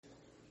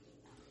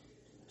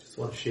Just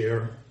want to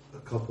share a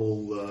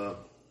couple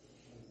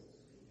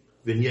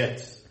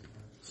vignettes,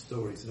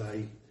 stories that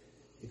I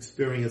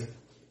experienced.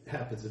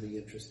 Happens to be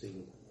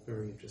interesting,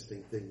 very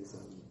interesting things.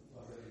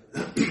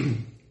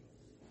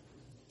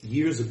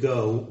 Years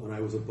ago, when I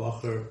was a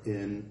bacher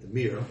in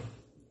Mir,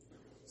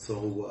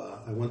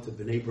 so I went to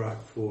Bnei Brak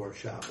for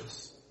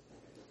Shabbos,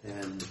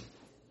 and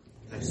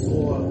I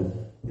saw,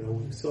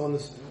 we saw in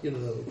this,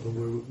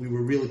 we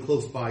were really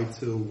close by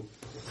to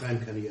Chaim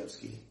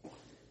Kanievsky,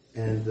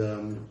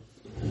 and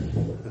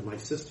my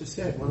sister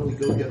said, "Why don't we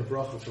go get a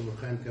bracha from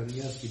Chaim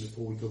Kanievsky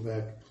before we go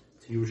back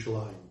to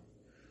Yerushalayim?"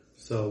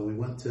 So we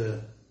went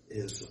to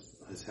his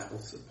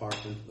house,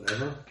 apartment,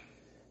 whatever,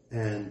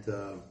 and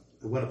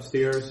I went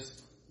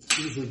upstairs,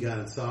 easily got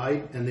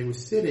inside, and they were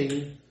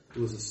sitting.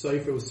 There was a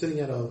sofa. It was sitting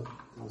at a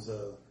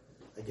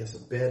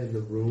bed in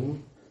the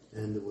room,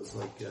 and there was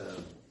like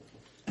a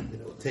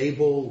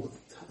table.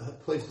 The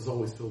place was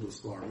always filled with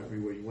svarim.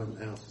 Everywhere you went in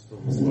the house was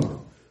filled with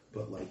svarim.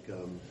 But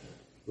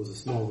it was a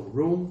small little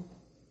room,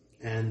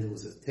 and there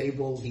was a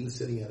table. He was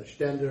sitting at a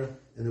stender,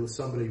 and there was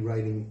somebody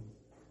writing.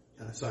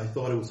 So I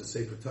thought it was a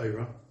Sefer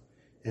Torah,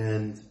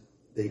 and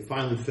they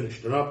finally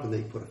finished it up, and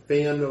they put a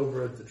fan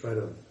over it to try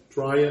to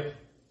dry it.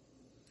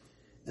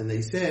 And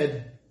they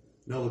said,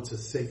 "No, it's a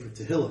Sefer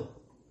Tehillim."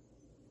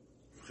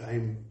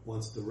 Chaim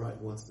wants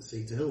to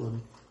say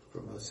Tehillim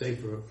from a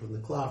Sefer, from the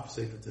klaf,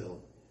 Sefer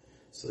Tehillim.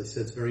 So they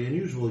said it's very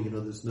unusual.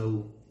 There's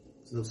no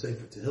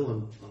Sefer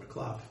Tehillim on a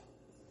klaf.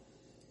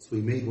 So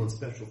we made one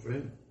special for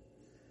him.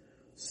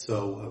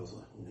 So I was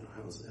like,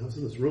 I was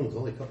in this room. There's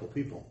only a couple of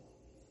people.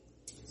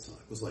 So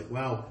I was like,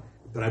 wow.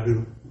 But I've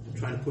been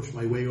trying to push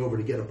my way over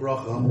to get a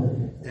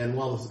bracha. And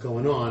while this was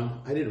going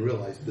on, I didn't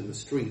realize that in the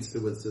streets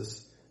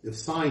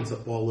there's signs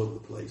up all over the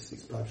place,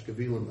 these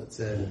pashkavilim that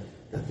said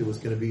that there was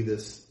going to be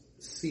this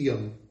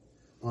siyum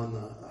on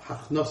the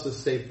Hachnasa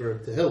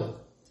Sefer Tehillim.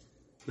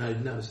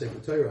 Not a Sefer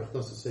Torah,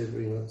 Hachnasa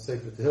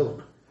Sefer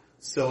Tehillim.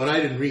 So, and I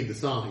didn't read the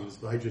signs,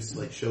 but I just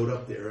showed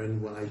up there,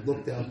 and when I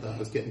looked out, I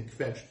was getting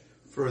fetched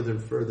further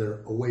and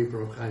further away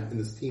from Chaim in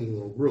this teeny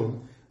little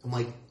room.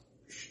 I'm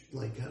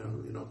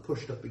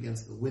pushed up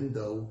against the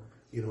window,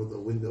 the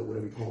window,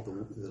 whatever you call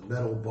it, the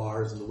metal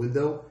bars in the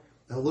window.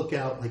 I look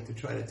out to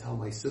try to tell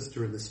my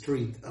sister in the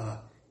street,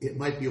 it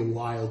might be a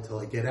while till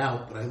I get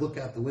out, but I look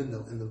out the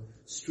window and the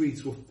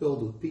streets were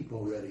filled with people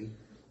already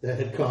that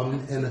had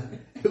come, and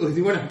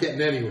we weren't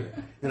getting anywhere.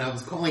 And I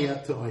was calling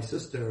out to my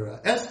sister,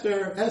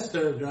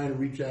 Esther, trying to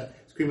reach out,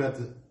 scream out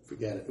to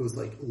forget it. It was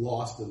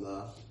lost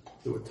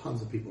there were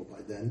tons of people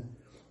by then.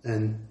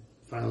 And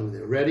finally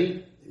they were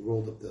ready. They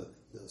rolled up the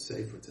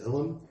Sefer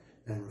Tehillim,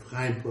 and Rav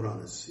Chaim put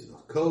on his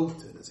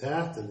coat and his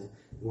hat, and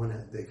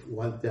they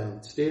went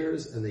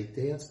downstairs and they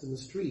danced in the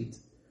street.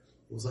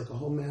 It was like a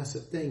whole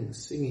massive thing,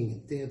 singing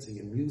and dancing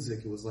and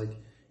music. It was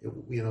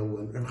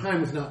when Rav Chaim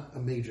was not a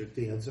major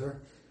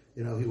dancer,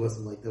 he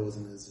wasn't that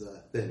wasn't his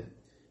thing.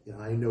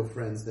 I know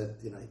friends that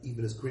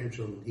even his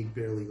grandchildren, he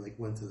barely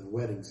went to their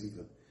weddings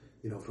even.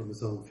 From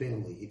his own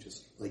family, he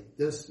just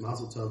this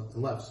mazel tov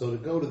and left. So to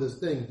go to this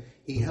thing,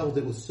 he held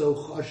it was so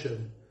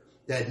chashuv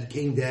that he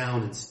came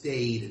down and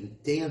stayed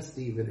and danced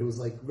even. It was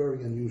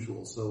very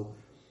unusual. So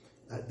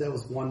that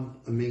was one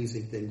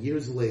amazing thing.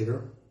 Years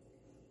later,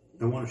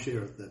 I want to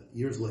share that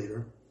years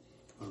later,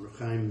 Rav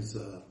Chaim's,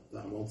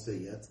 I won't say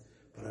yet,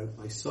 but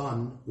my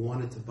son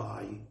wanted to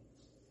buy,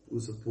 it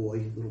was a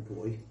little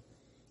boy,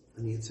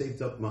 and he had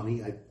saved up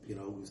money. I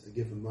was to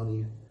give him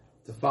money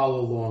to follow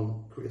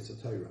along Kriyas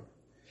Torah.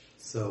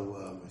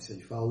 So I said,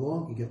 you follow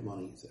along, you get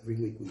money. So every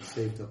week we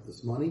saved up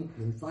this money,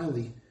 and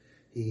finally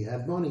he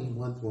had money.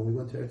 When we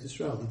went to Eretz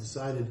Yisrael, he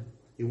decided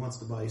he wants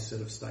to buy a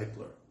set of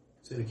Stipler,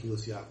 set of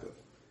Kilos Yaakov.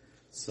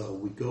 So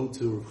we go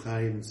to Rav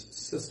Chaim's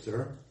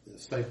sister,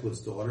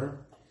 Stipler's daughter,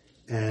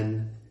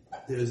 and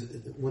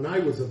when I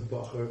was a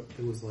bacher,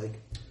 it was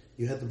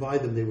you had to buy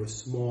them. They were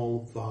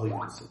small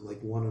volumes,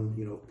 one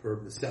per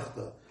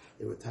Masechta.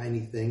 They were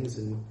tiny things,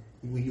 and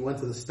when you went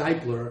to the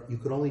Stipler, you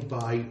could only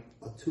buy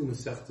 2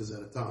 Masechtas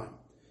at a time.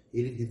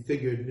 He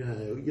figured,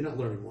 you're not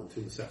learning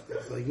 2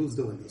 Masechtas. Who's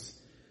doing this?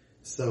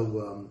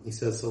 So he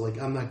says,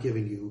 I'm not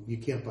giving you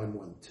can't buy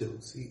more than 2.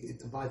 So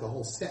to buy the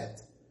whole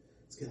set,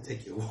 it's going to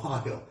take you a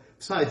while.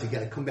 Besides, you got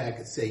to come back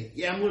and say,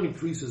 I'm learning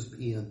Prisus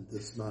beyond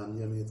this man.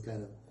 It's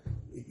kind of,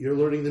 you're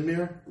learning the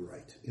mirror?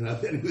 Right.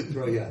 Then we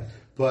throw you out.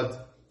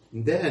 But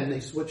then they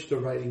switched to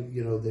writing,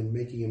 they're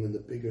making him in the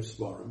bigger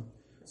svarim.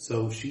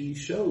 So she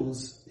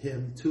shows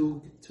him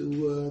two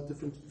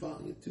different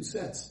volume, 2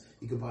 sets.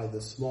 You could buy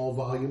the small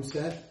volume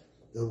set,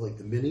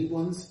 the mini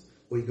ones,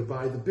 or you could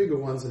buy the bigger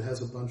ones that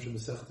has a bunch of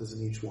Masechtas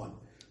in each one.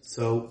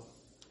 So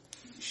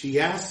she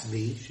asked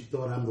me, she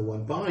thought I'm the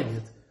one buying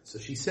it, so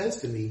she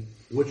says to me,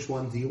 which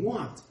one do you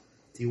want?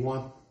 Do you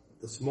want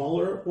the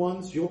smaller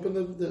ones? You open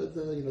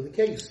the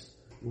case.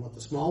 You want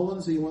the small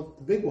ones or you want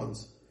the big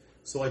ones?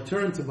 So I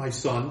turn to my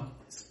son,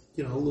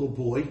 a little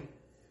boy,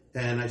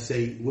 and I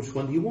say, which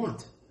one do you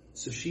want?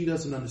 So she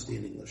doesn't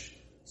understand English.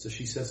 So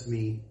she says to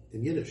me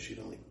in Yiddish,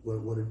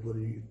 what are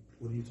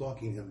you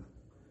talking to him?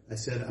 I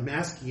said, I'm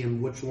asking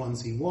him which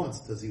ones he wants.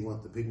 Does he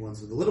want the big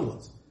ones or the little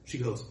ones? She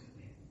goes,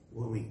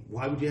 well,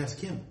 why would you ask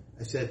him?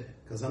 I said,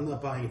 because I'm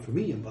not buying it for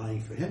me, I'm buying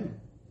it for him.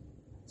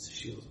 So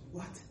she goes,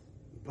 what?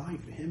 You're buying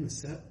for him a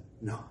set?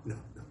 No.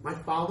 My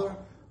father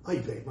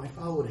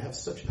would have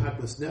such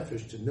agmas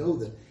nefesh to know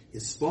that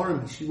his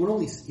sparring, he would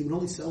only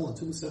sell on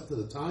 2 masechta at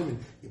a time,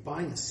 and you're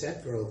buying a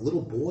set for a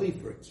little boy,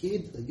 for a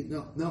kid? Like,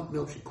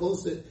 no. She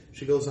closed it.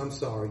 She goes, I'm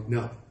sorry,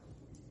 no.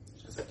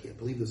 She goes, I can't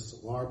believe this is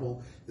so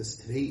horrible.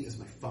 Today is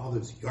my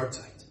father's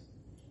Yahrtzeit.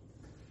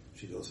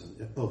 She goes,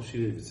 she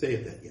didn't even say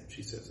it that yet.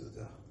 She says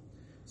it.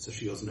 So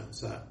she goes, no.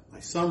 So my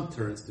son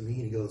turns to me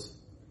and he goes,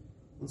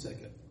 one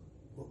second.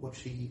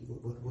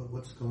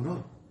 What's going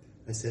on?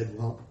 I said,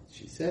 well,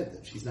 she said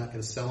that she's not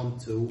going to sell him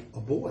to a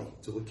boy,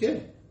 to a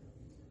kid.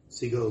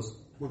 So he goes,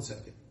 one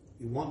second.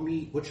 You want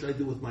me, what should I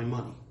do with my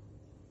money?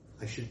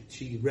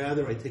 She'd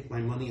rather I take my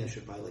money, I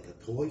should buy like a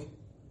toy?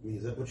 I mean,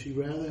 is that what she'd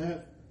rather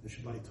have? I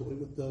should buy a toy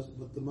with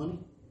the money?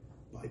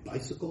 Buy a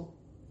bicycle?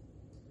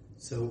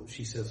 So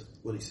she says,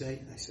 what'd he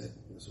say? I said,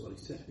 that's what he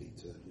said. He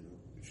said,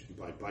 should you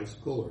buy a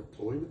bicycle or a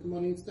toy with the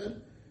money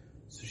instead?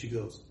 So she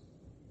goes,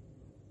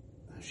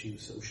 she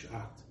was so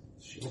shocked.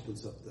 She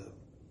opens up the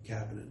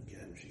cabinet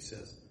again and she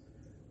says,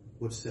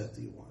 which set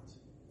do you want?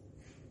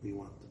 Do you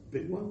want the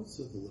big ones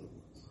or the little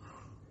ones?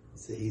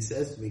 So he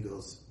says to me,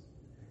 goes,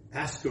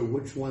 ask her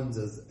which one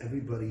does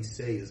everybody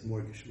say is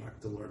more geschmack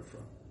to learn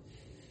from.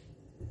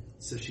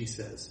 So she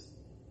says,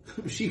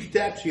 she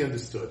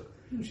understood.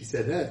 She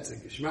said, that's a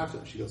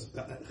geschmack. She goes,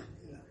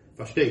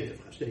 versteht.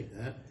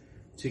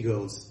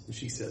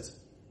 She says,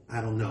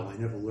 I don't know. I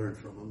never learned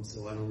from him,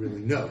 so I don't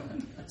really know.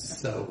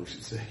 So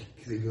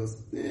he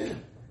goes,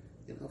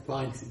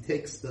 fine. He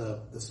takes the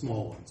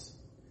small ones.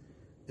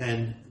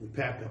 And we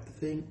pack up the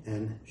thing,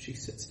 and she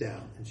sits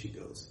down, and she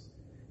goes,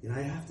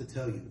 I have to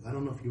tell you, I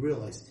don't know if you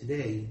realize,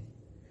 today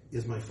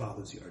is my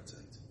father's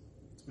Yahrtzeit.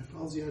 It's my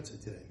father's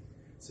Yahrtzeit today.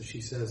 So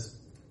she says,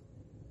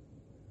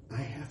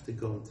 I have to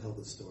go and tell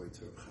this story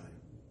to Rav Chaim.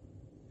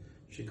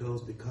 She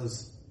goes,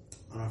 because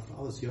on our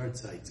father's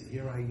Yahrtzeit,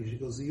 she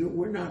goes,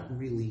 we're not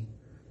really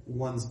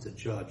ones to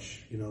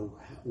judge,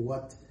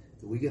 what,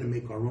 are we going to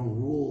make our own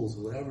rules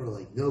or whatever?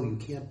 Like, no, you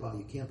can't buy.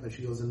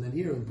 She goes, and then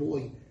here, a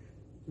boy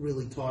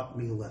really taught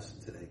me a lesson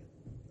today.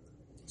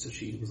 So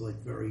she was like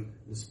very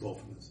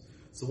nispofness.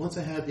 So once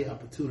I had the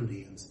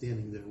opportunity, I'm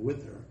standing there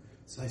with her,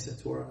 so I said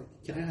to her,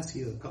 can I ask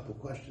you a couple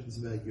questions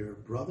about your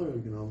brother,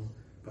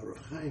 about Rav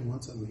Chaim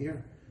once I'm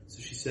here?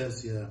 So she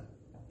says, yeah,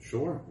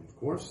 sure, of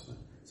course.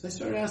 So I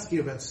started asking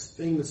her about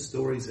famous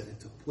stories that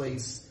had took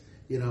place,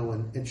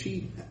 and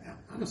she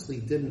honestly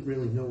didn't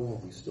really know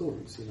all these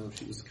stories.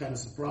 She was kind of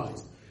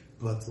surprised.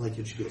 But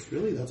she goes,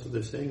 really? That's what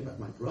they're saying about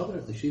my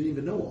brother? She didn't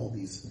even know all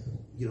these,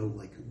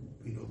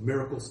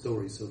 miracle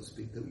stories, so to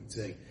speak, that we'd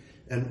say.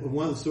 And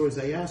one of the stories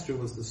I asked her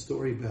was the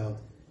story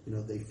about,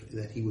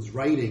 that he was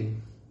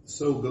writing,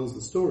 so goes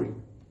the story,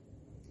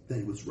 that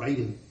he was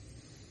writing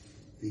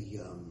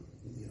the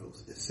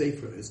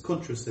sefer, his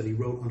kuntras that he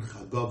wrote on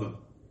chagavim,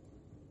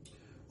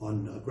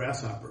 on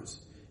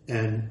grasshoppers.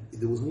 And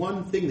there was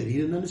one thing that he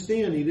didn't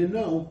understand, he didn't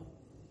know.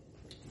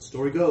 The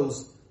story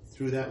goes,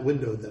 through that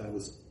window that I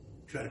was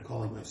trying to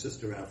calling my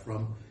sister out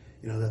from,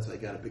 that's how I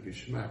got a bigger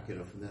schmack,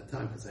 from that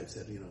time, because I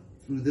said,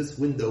 through this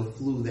window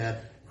flew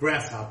that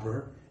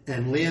grasshopper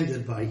and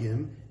landed by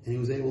him, and he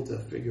was able to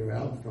figure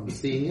out from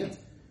seeing it.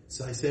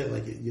 So I said,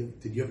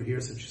 did you ever hear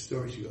such a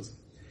story? She goes,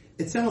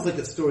 it sounds like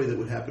a story that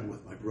would happen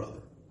with my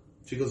brother.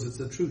 She goes,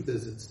 the truth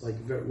is, it's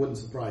wouldn't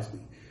surprise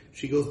me.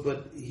 She goes,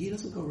 but he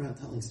doesn't go around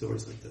telling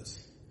stories like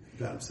this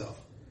about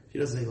himself. She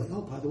doesn't say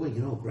by the way, a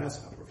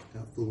grasshopper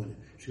flew in it.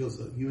 She goes,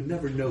 you would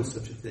never know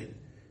such a thing.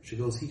 She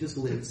goes, he just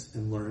lives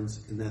and learns,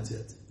 and that's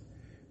it.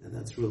 And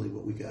that's really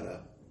what we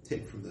gotta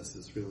take from this,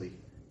 is really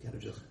gotta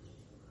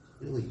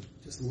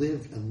just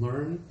live and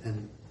learn.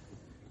 And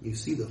you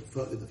see the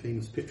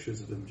famous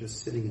pictures of him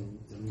just sitting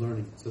and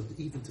learning. So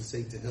even to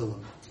say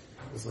Tehillim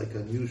is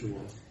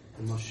unusual.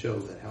 It must show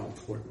that how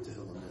important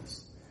Tehillim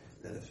is.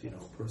 That if,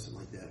 a person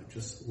like that who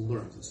just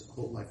learns, his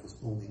whole life was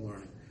only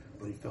learning,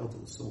 but he felt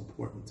it was so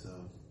important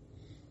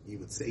he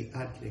would say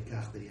ad k'nei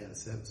kach that he had a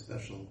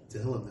special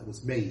Tehillim that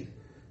was made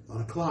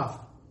on a klaf,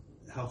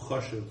 how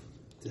chashuv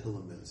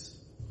Tehillim is.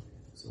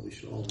 So we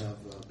should all have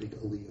a big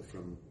aliyah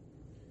from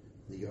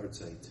the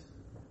Yahrtzeit.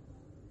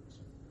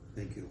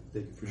 Thank you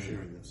for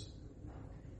sharing this.